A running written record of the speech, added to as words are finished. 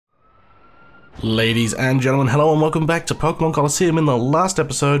Ladies and gentlemen, hello and welcome back to Pokémon Colosseum. In the last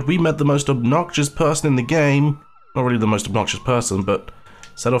episode, we met the most obnoxious person in the game. Not really the most obnoxious person, but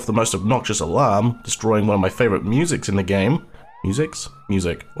set off the most obnoxious alarm, destroying one of my favorite musics in the game.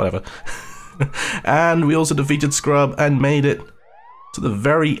 Music, whatever. And we also defeated Scrub and made it to the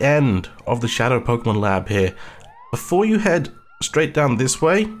very end of the Shadow Pokemon Lab here. Before you head straight down this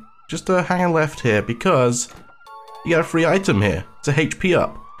way, just hang a left here because you got a free item here. It's a HP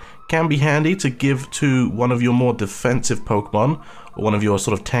up. Can be handy to give to one of your more defensive Pokemon, or one of your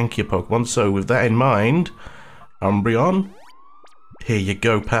sort of tankier Pokemon. So with that in mind, Umbreon, here you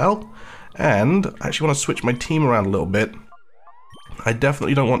go, pal. And I actually want to switch my team around a little bit. I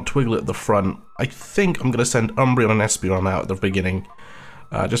definitely don't want Twiglet at the front. I think I'm going to send Umbreon and Espeon out at the beginning,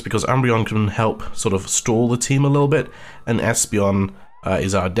 just because Umbreon can help sort of stall the team a little bit, and Espeon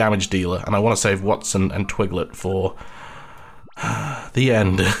is our damage dealer, and I want to save Watson and Twiglet for the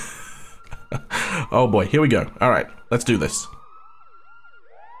end. Oh boy, here we go. Alright, let's do this.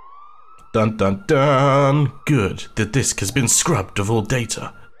 Dun dun dun! Good, the disk has been scrubbed of all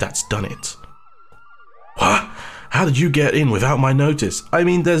data. That's done it. What? How did you get in without my notice? I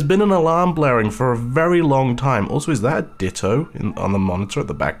mean, there's been an alarm blaring for a very long time. Also, is that a Ditto on the monitor at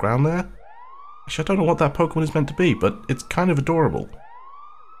the background there? Actually, I don't know what that Pokemon is meant to be, but it's kind of adorable.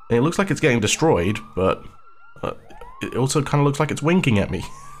 And it looks like it's getting destroyed, but it also kind of looks like it's winking at me.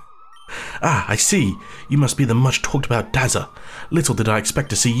 Ah, I see. You must be the much talked about Dazzler. Little did I expect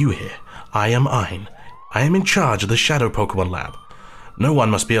to see you here. I am Ein. I am in charge of the Shadow Pokemon Lab. No one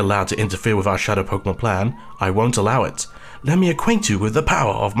must be allowed to interfere with our Shadow Pokemon plan. I won't allow it. Let me acquaint you with the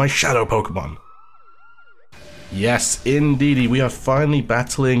power of my Shadow Pokemon. Yes, indeedy, we are finally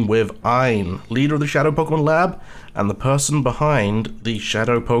battling with Ein, leader of the Shadow Pokemon Lab, and the person behind the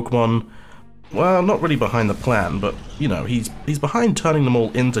Shadow Pokemon. Well, not really behind the plan, but, you know, he's behind turning them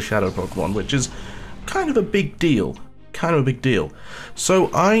all into Shadow Pokemon, which is kind of a big deal. So,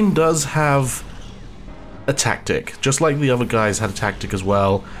 Ein does have a tactic, just like the other guys had a tactic as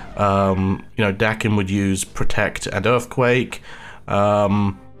well. You know, Dakin would use Protect and Earthquake.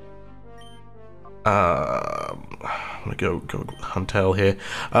 I'm gonna go Huntail here.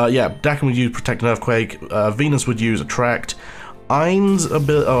 Yeah, Dakin would use Protect and Earthquake. Venus would use Attract. Ein's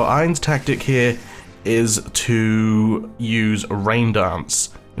tactic here is to use Rain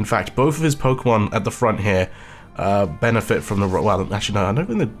Dance. In fact, both of his Pokemon at the front here benefit from the... Well, actually, no, I don't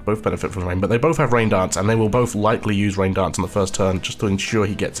think they both benefit from the rain, but they both have Rain Dance, and they will both likely use Rain Dance on the first turn just to ensure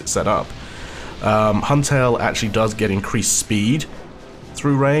he gets it set up. Huntail actually does get increased speed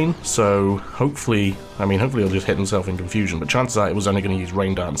through Rain, so hopefully he'll just hit himself in confusion, but chances are it was only going to use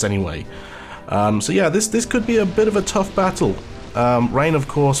Rain Dance anyway. So yeah, this could be a bit of a tough battle. Rain, of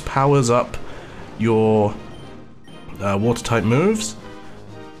course, powers up your water-type moves,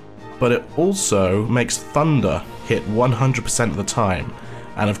 but it also makes Thunder hit 100% of the time.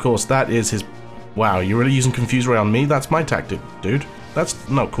 And of course, that is his... Wow, you're really using Confuse Ray on me? That's my tactic, dude. That's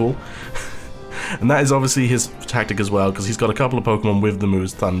not cool. And that is obviously his tactic as well, because he's got a couple of Pokemon with the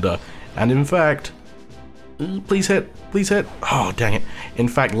moves Thunder. And in fact... Please hit. Oh, dang it. In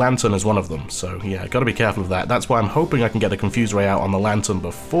fact, Lantern is one of them, so yeah, gotta be careful of that. That's why I'm hoping I can get a Confuse Ray out on the Lantern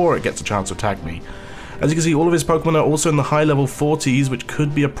before it gets a chance to attack me. As you can see, all of his Pokemon are also in the high level 40s, which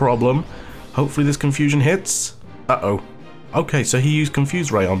could be a problem. Hopefully this Confusion hits. Uh-oh. Okay, so he used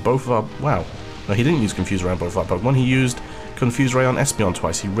Confuse Ray on both of our... Wow. No, he didn't use Confuse Ray on both of our Pokemon. He used Confuse Ray on Espeon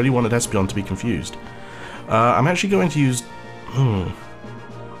twice. He really wanted Espeon to be confused. I'm actually going to use...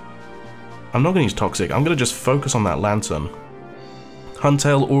 I'm not going to use Toxic. I'm going to just focus on that Lantern.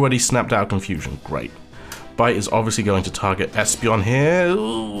 Huntail already snapped out Confusion. Great. Bite is obviously going to target Espeon here.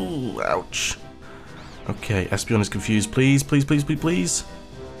 Ooh, ouch. Okay, Espeon is confused. Please.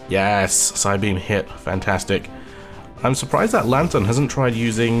 Yes, Psybeam hit. Fantastic. I'm surprised that Lantern hasn't tried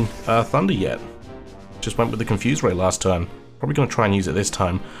using Thunder yet. Just went with the Confuse Ray last turn. Probably going to try and use it this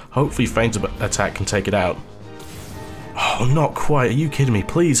time. Hopefully Feint Attack can take it out. Oh, not quite. Are you kidding me?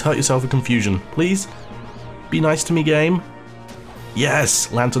 Please, hurt yourself with Confusion. Please? Be nice to me, game. Yes!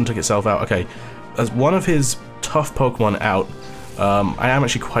 Lantern took itself out. Okay. As one of his tough Pokemon out, I am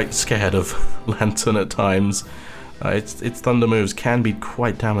actually quite scared of Lantern at times. Its Thunder moves can be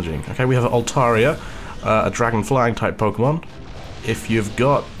quite damaging. Okay, we have Altaria, a Dragon Flying type Pokemon. If you've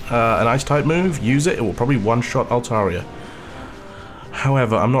got an Ice type move, use it. It will probably one-shot Altaria.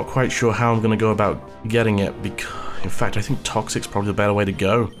 However, I'm not quite sure how I'm going to go about getting it because... In fact, I think Toxic's probably the better way to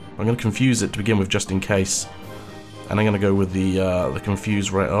go. I'm going to confuse it to begin with, just in case. And I'm going to go with the Confuse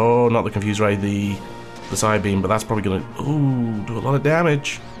Ray. Oh, not the Confuse Ray, the Psybeam, but that's probably going to... Ooh, do a lot of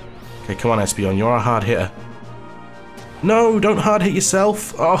damage. Okay, come on, Espeon, you're a hard hitter. No, don't hard hit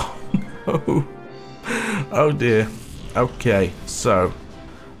yourself. Oh, no! Oh dear. Okay, so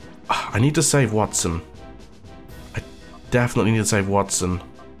I need to save Watson. I definitely need to save Watson.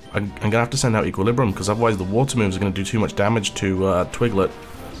 I'm gonna have to send out Equilibrium because otherwise the water moves are gonna do too much damage to Twiglet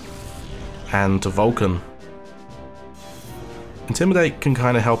and to Vulcan. Intimidate can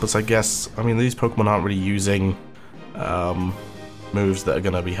kind of help us, I guess. I mean, these Pokemon aren't really using moves that are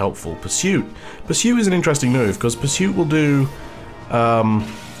gonna be helpful. Pursuit. Pursuit is an interesting move because Pursuit will do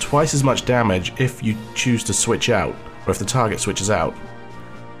twice as much damage if you choose to switch out, or if the target switches out.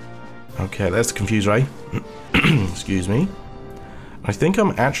 Okay, there's the Confuse Ray. Excuse me. I think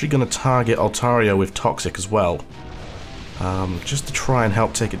I'm actually going to target Altaria with Toxic as well. Just to try and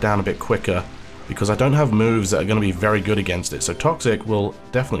help take it down a bit quicker, because I don't have moves that are going to be very good against it, so Toxic will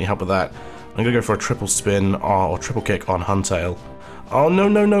definitely help with that. I'm going to go for a triple spin or triple kick on Huntail. Oh, no,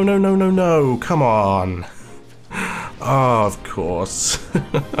 no, no, no, no, no, no, come on. Oh, of course.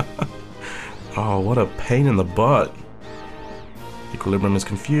 Oh, what a pain in the butt. Equilibrium is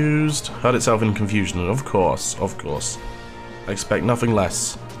confused. Hurt itself in confusion, of course, of course. I expect nothing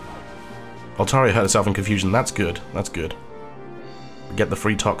less. Altaria hurt itself in confusion, that's good, that's good. Get the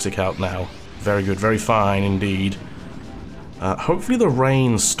free Toxic out now. Very good, very fine indeed. Hopefully the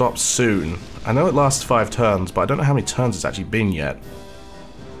rain stops soon. I know it lasts 5 turns, but I don't know how many turns it's actually been yet.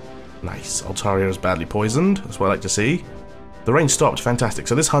 Nice, Altaria is badly poisoned, that's what I like to see. The rain stopped, fantastic.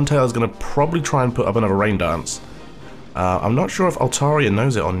 So this Huntail is going to probably try and put up another rain dance. I'm not sure if Altaria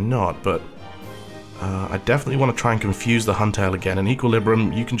knows it or not, but I definitely want to try and confuse the Huntail again. In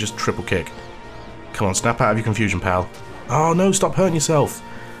Equilibrium, you can just triple kick. Come on, snap out of your confusion, pal. Oh no, stop hurting yourself.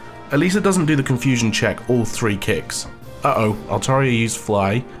 At least it doesn't do the confusion check all 3 kicks. Uh-oh, Altaria used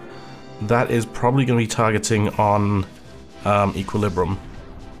Fly. That is probably going to be targeting on Equilibrium.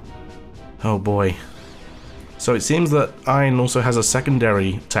 Oh boy. So it seems that Iron also has a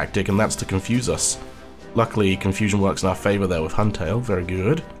secondary tactic, and that's to confuse us. Luckily, confusion works in our favor there with Huntail. Very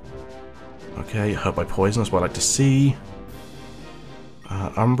good. Okay, hurt by poison, that's what I like to see.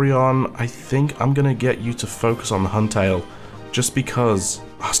 Umbreon, I think I'm going to get you to focus on the Huntail, just because...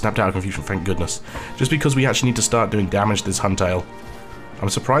 Oh, snapped out of confusion, thank goodness. Just because we actually need to start doing damage to this Huntail. I'm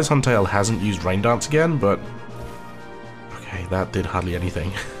surprised Huntail hasn't used Rain Dance again, but... Okay, that did hardly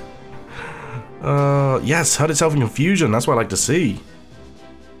anything. Yes, hurt itself in confusion, that's what I like to see.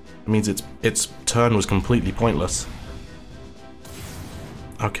 It means its turn was completely pointless.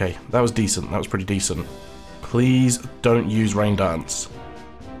 Okay, that was decent, that was pretty decent. Please don't use Rain Dance.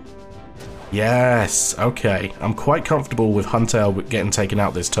 Yes, okay. I'm quite comfortable with Huntail getting taken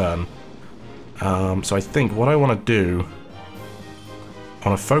out this turn. So I think what I want to do... I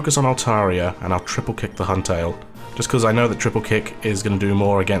want to focus on Altaria, and I'll triple kick the Huntail. Just because I know that triple kick is going to do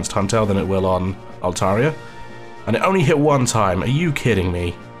more against Huntail than it will on Altaria. And it only hit 1 time, are you kidding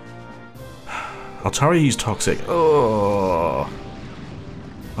me? Altaria used Toxic. Oh,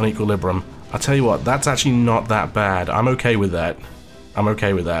 on Equilibrium. I'll tell you what, that's actually not that bad. I'm okay with that. I'm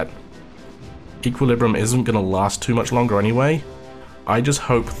okay with that. Equilibrium isn't going to last too much longer anyway. I just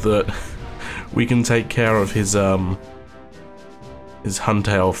hope that we can take care of his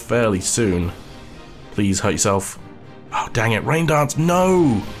Huntail fairly soon. Please hurt yourself. Oh, dang it. Rain Dance,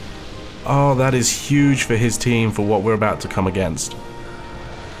 no! Oh, that is huge for his team for what we're about to come against.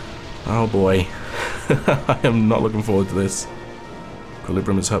 Oh boy. I am not looking forward to this.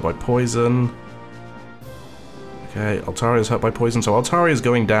 Equilibrium is hurt by poison. Okay, Altaria is hurt by poison, so Altaria is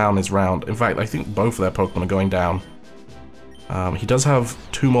going down this round. In fact, I think both of their Pokemon are going down. He does have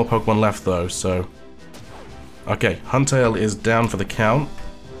 2 more Pokemon left though, so... Okay, Huntail is down for the count.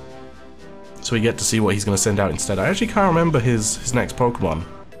 So we get to see what he's going to send out instead. I actually can't remember his next Pokemon.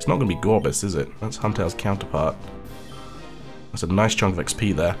 It's not going to be Gorbis, is it? That's Huntail's counterpart. That's a nice chunk of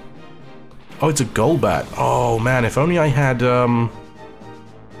XP there. Oh, it's a Golbat. Oh man, if only I had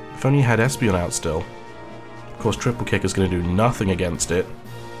Espeon out still. Of course, Triple Kick is going to do nothing against it.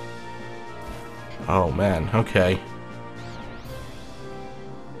 Oh man, okay.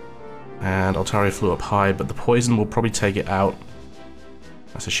 And Altaria flew up high, but the poison will probably take it out.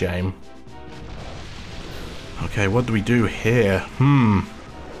 That's a shame. Okay, what do we do here?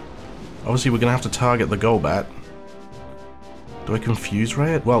 Obviously we're going to have to target the Golbat. Do I confuse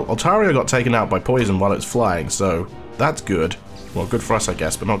Ray it? Well, Altaria got taken out by poison while it was flying, so that's good. Well, good for us, I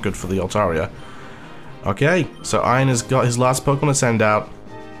guess, but not good for the Altaria. Okay, so Iron has got his last Pokemon to send out,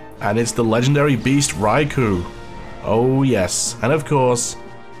 and it's the legendary beast Raikou. Oh yes, and of course,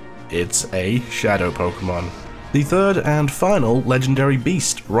 it's a Shadow Pokemon. The third and final legendary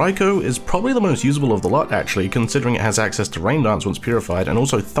beast, Raikou, is probably the most usable of the lot actually, considering it has access to Rain Dance once purified, and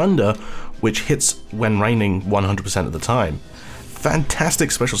also Thunder, which hits when raining 100% of the time.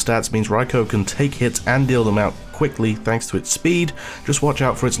 Fantastic special stats means Raikou can take hits and deal them out quickly thanks to its speed. Just watch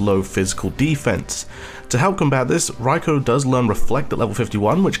out for its low physical defense. To help combat this, Raikou does learn Reflect at level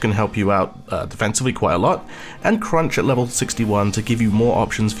 51, which can help you out defensively quite a lot, and Crunch at level 61 to give you more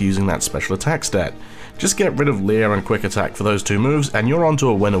options for using that special attack stat. Just get rid of Leer and Quick Attack for those two moves, and you're onto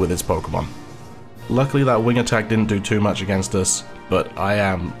a winner with this Pokemon. Luckily that Wing Attack didn't do too much against us, but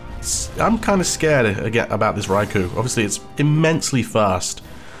I'm kind of scared about this Raikou. Obviously it's immensely fast.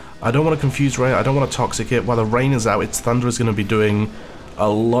 I don't want to confuse Ray, I don't want to Toxic it. While the rain is out, its Thunder is going to be doing a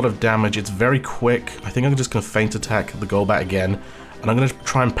lot of damage. It's very quick. I think I'm just going to Feint Attack the Golbat again, and I'm going to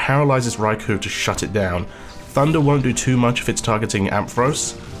try and paralyze this Raikou to shut it down. Thunder won't do too much if it's targeting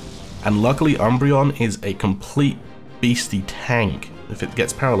Ampharos, and luckily Umbreon is a complete beastie tank. If it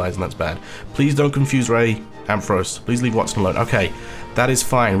gets paralyzed, and that's bad. Please don't confuse Ray, Ampharos. Please leave Watson alone. Okay, that is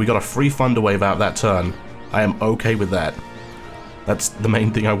fine. We got a free Thunder Wave out that turn. I am okay with that. That's the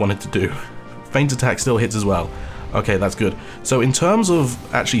main thing I wanted to do. Feint Attack still hits as well. Okay, that's good. So in terms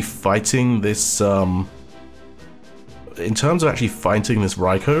of actually fighting this, Raikou,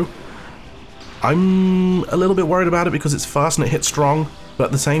 I'm a little bit worried about it because it's fast and it hits strong, but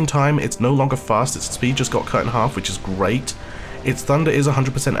at the same time, it's no longer fast. Its speed just got cut in half, which is great. Its Thunder is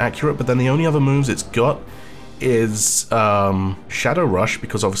 100% accurate, but then the only other moves it's got is Shadow Rush,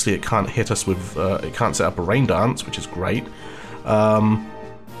 because obviously it can't hit us with, it can't set up a Rain Dance, which is great.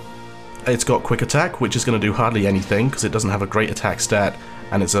 It's got Quick Attack, which is going to do hardly anything, because it doesn't have a great attack stat,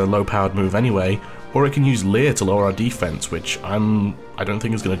 and it's a low-powered move anyway. Or it can use Leer to lower our defense, which I don't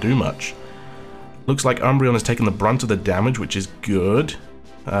think is going to do much. Looks like Umbreon has taken the brunt of the damage, which is good.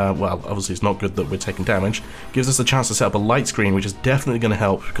 Well, obviously it's not good that we're taking damage. Gives us a chance to set up a light screen, which is definitely going to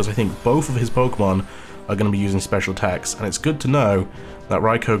help, because I think both of his Pokemon are going to be using special attacks, and it's good to know that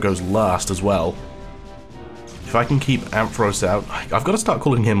Raikou goes last as well. If I can keep Ampharos out, I've got to start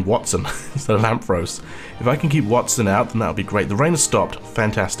calling him Watson instead of Ampharos. If I can keep Watson out, then that would be great. The rain has stopped.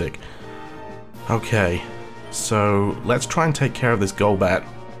 Fantastic. Okay, so let's try and take care of this Golbat.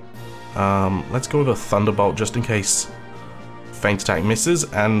 Let's go with a Thunderbolt just in case Feint Attack misses,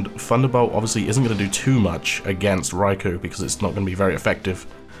 and Thunderbolt obviously isn't going to do too much against Raikou because it's not going to be very effective.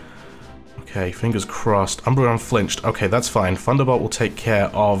 Okay, fingers crossed. Umbreon flinched. Okay, that's fine. Thunderbolt will take care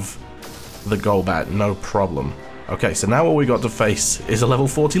of the Golbat, no problem. Okay, so now what we got to face is a level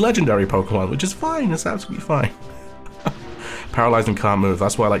 40 legendary Pokemon, which is fine. It's absolutely fine. Paralyzed and can't move.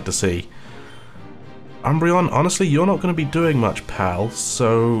 That's what I like to see. Umbreon, honestly, you're not going to be doing much, pal,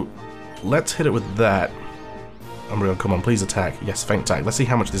 so let's hit it with that. Umbreon, come on, please attack. Yes, Feint Attack. Let's see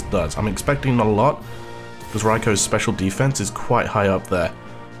how much this does. I'm expecting not a lot, because Raikou's special defense is quite high up there.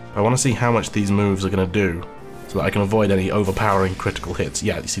 I want to see how much these moves are going to do, so that I can avoid any overpowering critical hits.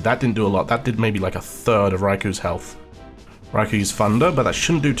 Yeah, you see, that didn't do a lot. That did maybe like a third of Raikou's health. Raikou used Thunder, but that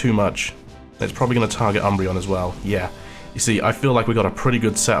shouldn't do too much. It's probably going to target Umbreon as well. Yeah. You see, I feel like we got a pretty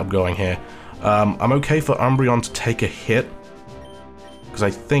good setup going here. I'm okay for Umbreon to take a hit, because I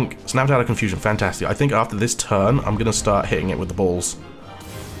think... Snapped out of confusion, fantastic. I think after this turn, I'm going to start hitting it with the balls.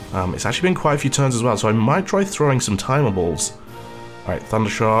 It's actually been quite a few turns as well, so I might try throwing some timer balls. Alright,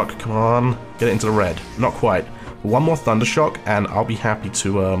 Thundershock, come on. Get it into the red. Not quite. One more Thundershock, and I'll be happy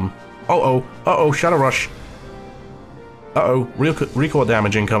to, Uh-oh, Shadow Rush. Uh-oh, recoil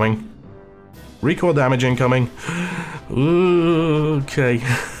damage incoming. Recoil damage incoming. Ooh, okay.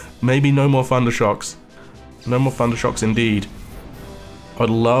 Maybe no more Thundershocks. No more Thundershocks indeed. I'd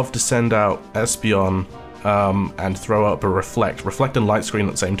love to send out Espeon and throw up a Reflect. Reflect and Light Screen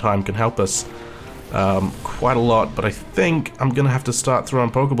at the same time can help us quite a lot, but I think I'm going to have to start throwing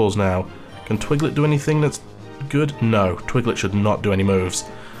Pokeballs now. Can Twiglet do anything that's good? No, Twiglet should not do any moves.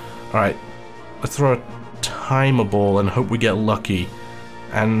 Alright, let's throw a Timer Ball and hope we get lucky.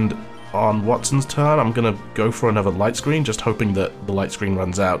 And on Watson's turn, I'm going to go for another Light Screen, just hoping that the Light Screen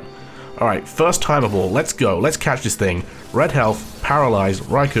runs out. Alright, first Timer Ball, let's go, let's catch this thing. Red health, paralyzed,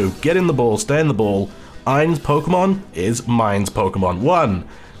 Raikou, get in the ball, stay in the ball. Ain's Pokemon is mine's Pokemon. 1,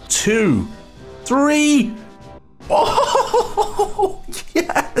 2, 3! Oh,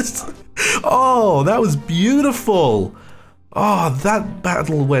 yes! Oh, that was beautiful! Oh, that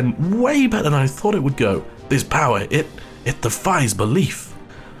battle went way better than I thought it would go. This power, it defies belief.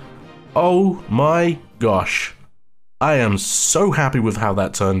 Oh my gosh. I am so happy with how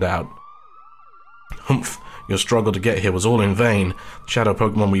that turned out. Humph, your struggle to get here was all in vain. The shadow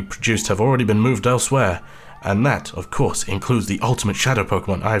Pokemon we produced have already been moved elsewhere. And that, of course, includes the ultimate shadow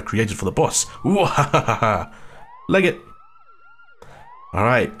Pokemon I have created for the boss. Wahahaha! Leg it!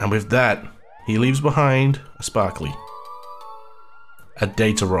 Alright, and with that, he leaves behind a Sparkly. a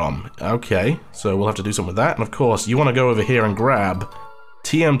data ROM. Okay, so we'll have to do something with that. And of course, you want to go over here and grab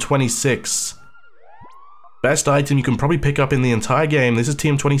TM26. Best item you can probably pick up in the entire game. This is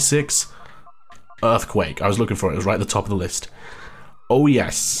TM26 Earthquake. I was looking for it. It was right at the top of the list. Oh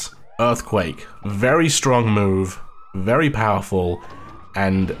yes, Earthquake. Very strong move. Very powerful.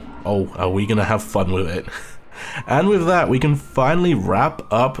 And oh, are we gonna have fun with it? And with that, we can finally wrap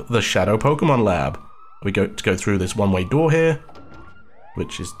up the Shadow Pokemon Lab. We go through this one-way door here,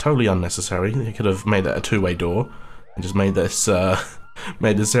 which is totally unnecessary. They could have made that a two-way door and just made this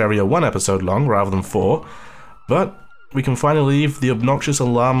area 1 episode long rather than 4. But we can finally leave. The obnoxious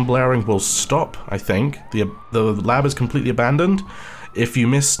alarm blaring will stop, I think. The lab is completely abandoned. If you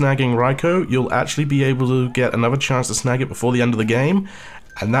miss snagging Raikou, you'll actually be able to get another chance to snag it before the end of the game,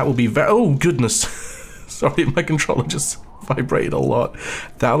 and that will be oh goodness. Sorry, my controller just vibrated a lot.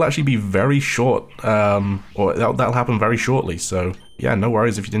 That'll actually be very short, or that'll happen very shortly, so yeah, no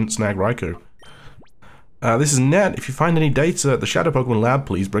worries if you didn't snag Raikou. This is Net. If you find any data at the Shadow Pokemon Lab,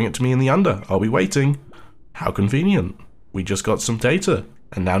 please bring it to me in the Under. I'll be waiting. How convenient. We just got some data,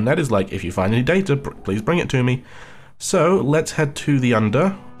 and now Net is like, if you find any data, please bring it to me. So, let's head to the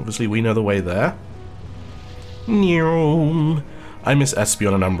Under. Obviously, we know the way there. I miss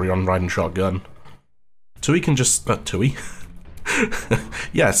Espeon and Umbreon riding shotgun. Tui can just... Tui?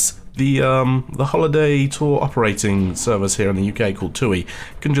 Yes, the holiday tour operating service here in the UK called Tui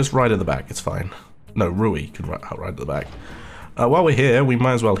can just ride at the back, it's fine. No, Rui can ride at the back. While we're here, we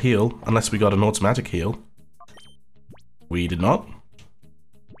might as well heal, unless we got an automatic heal. We did not.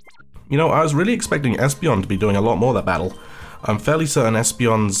 You know, I was really expecting Espeon to be doing a lot more that battle. I'm fairly certain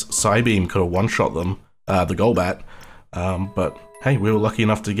Espeon's Psybeam could have one-shot them, the Golbat, but hey, we were lucky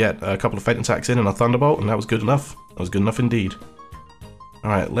enough to get a couple of Fate attacks in and a Thunderbolt, and that was good enough. That was good enough indeed.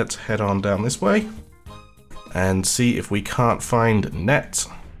 Alright, let's head on down this way and see if we can't find Net.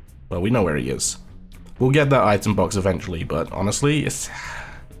 Well, we know where he is. We'll get that item box eventually, but honestly, it's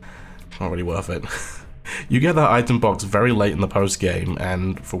not really worth it. You get that item box very late in the post-game,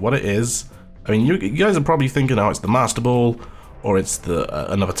 and for what it is, I mean, you guys are probably thinking, oh, it's the Master Ball, or it's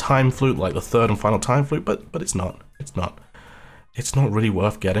the another Time Flute, like the third and final Time Flute, but it's not. It's not. It's not really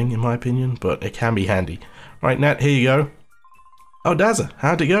worth getting, in my opinion, but it can be handy. Right, Nat, here you go. Oh, Dazza,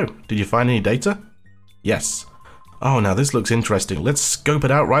 how'd it go? Did you find any data? Yes. Oh, now this looks interesting. Let's scope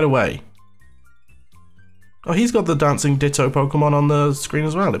it out right away. Oh, he's got the dancing Ditto Pokemon on the screen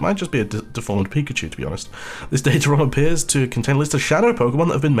as well. It might just be a deformed Pikachu, to be honest. This data ROM appears to contain a list of Shadow Pokemon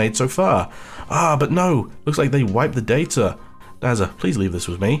that have been made so far. Ah, but no. Looks like they wiped the data. Dazza, please leave this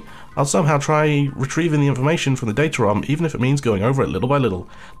with me. I'll somehow try retrieving the information from the data ROM, even if it means going over it little by little.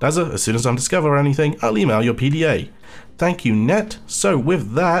 Dazza, as soon as I discover anything, I'll email your PDA. Thank you, Net. So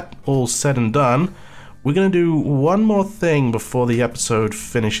with that all said and done, we're going to do one more thing before the episode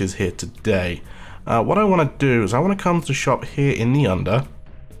finishes here today. What I want to do is I want to come to the shop here in the Under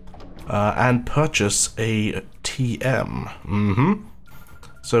and purchase a TM.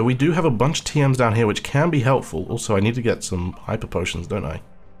 So we do have a bunch of TMs down here which can be helpful. Also, I need to get some Hyper Potions, don't I?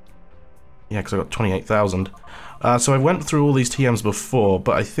 Yeah, because I got 28,000. So I went through all these TMs before,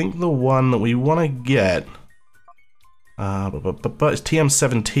 but I think the one that we want to get... but it's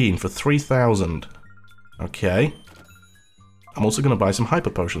TM17 for 3,000. Okay. I'm also going to buy some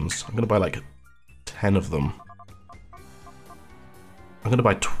Hyper Potions. I'm going to buy like 10 of them. I'm going to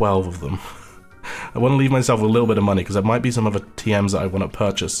buy 12 of them. I want to leave myself a little bit of money because there might be some other TMs that I want to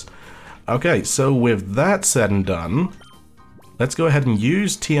purchase. Okay, so with that said and done, let's go ahead and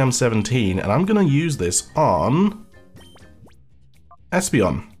use TM17, and I'm going to use this on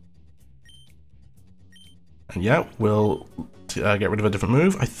Espeon. And yeah, we'll get rid of a different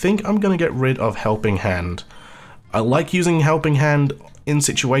move. I think I'm going to get rid of Helping Hand. I like using Helping Hand in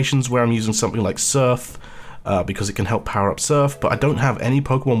situations where I'm using something like Surf, because it can help power up Surf, but I don't have any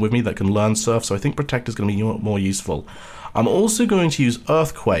Pokemon with me that can learn Surf, so I think Protect is going to be more useful. I'm also going to use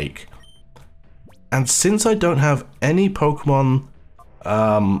Earthquake, and since I don't have any Pokemon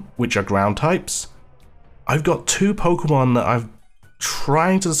which are ground types, I've got 2 Pokemon that I'm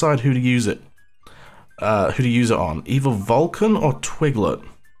trying to decide who to use it on, either Vulcan or Twiglet.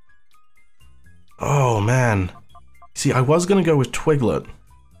 Oh man. See, I was going to go with Twiglet.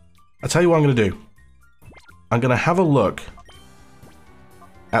 I'll tell you what I'm going to do. I'm going to have a look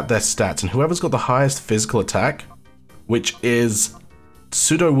at their stats, and whoever's got the highest physical attack, which is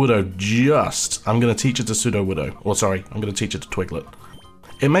Sudowoodo just, I'm going to teach it to Sudowoodo. Or sorry, I'm going to teach it to Twiglet.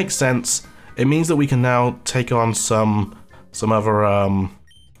 It makes sense. It means that we can now take on some other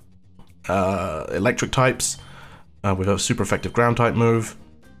electric types with a super effective ground type move.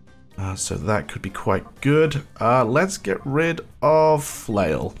 So that could be quite good. Let's get rid of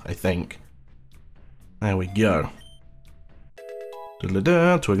Flail, I think. There we go.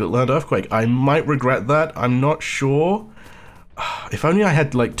 Twiglet learned Earthquake. I might regret that. I'm not sure. If only I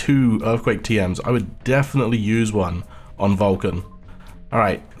had like 2 Earthquake TMs, I would definitely use one on Vulcan.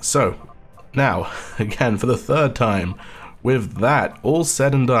 Alright, so now, again, for the 3rd time, with that all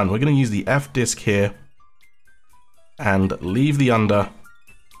said and done, we're going to use the F disc here and leave the under.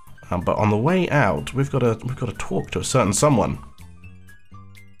 But on the way out, we've got to talk to a certain someone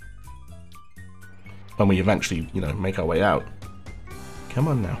when we eventually, you know, make our way out. Come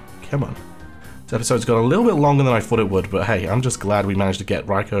on now, come on. This episode's got a little bit longer than I thought it would, but hey, I'm just glad we managed to get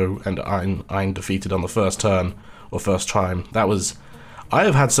Raikou and Ein defeated on the first turn, or first time. That was... I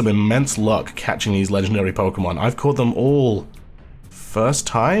have had some immense luck catching these legendary Pokemon. I've caught them all first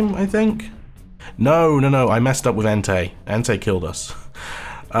time, I think? No, I messed up with Entei. Entei killed us.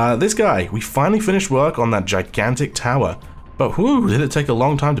 This guy, we finally finished work on that gigantic tower. But whew, did it take a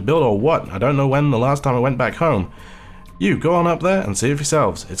long time to build or what? I don't know when the last time I went back home. You, go on up there and see it for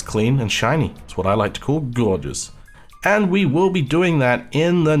yourselves. It's clean and shiny. It's what I like to call gorgeous. And we will be doing that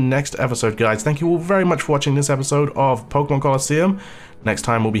in the next episode, guys. Thank you all very much for watching this episode of Pokémon Colosseum. Next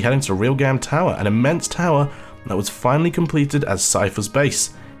time we'll be heading to Realgam Tower, an immense tower that was finally completed as Cypher's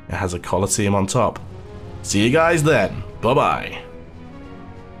base. It has a Colosseum on top. See you guys then. Bye-bye.